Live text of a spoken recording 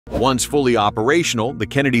Once fully operational, the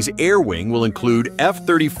Kennedy's air wing will include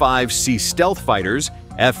F-35C stealth fighters,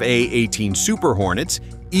 FA-18 Super Hornets,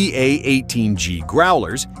 EA-18G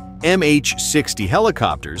Growlers, MH-60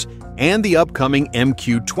 helicopters, and the upcoming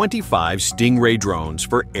MQ-25 Stingray drones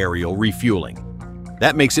for aerial refueling.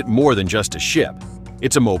 That makes it more than just a ship.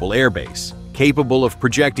 It's a mobile airbase, capable of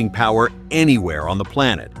projecting power anywhere on the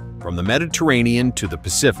planet, from the Mediterranean to the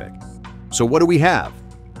Pacific. So what do we have?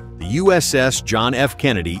 The USS John F.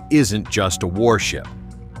 Kennedy isn't just a warship.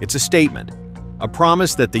 It's a statement, a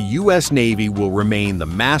promise that the U.S. Navy will remain the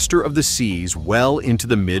master of the seas well into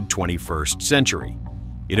the mid-21st century.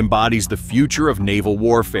 It embodies the future of naval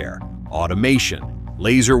warfare, automation,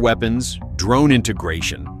 laser weapons, drone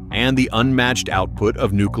integration, and the unmatched output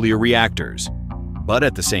of nuclear reactors. But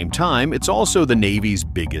at the same time, it's also the Navy's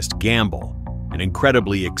biggest gamble, an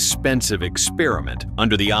incredibly expensive experiment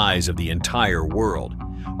under the eyes of the entire world.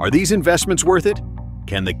 Are these investments worth it?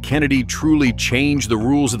 Can the Kennedy truly change the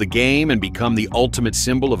rules of the game and become the ultimate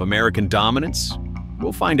symbol of American dominance?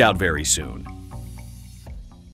 We'll find out very soon.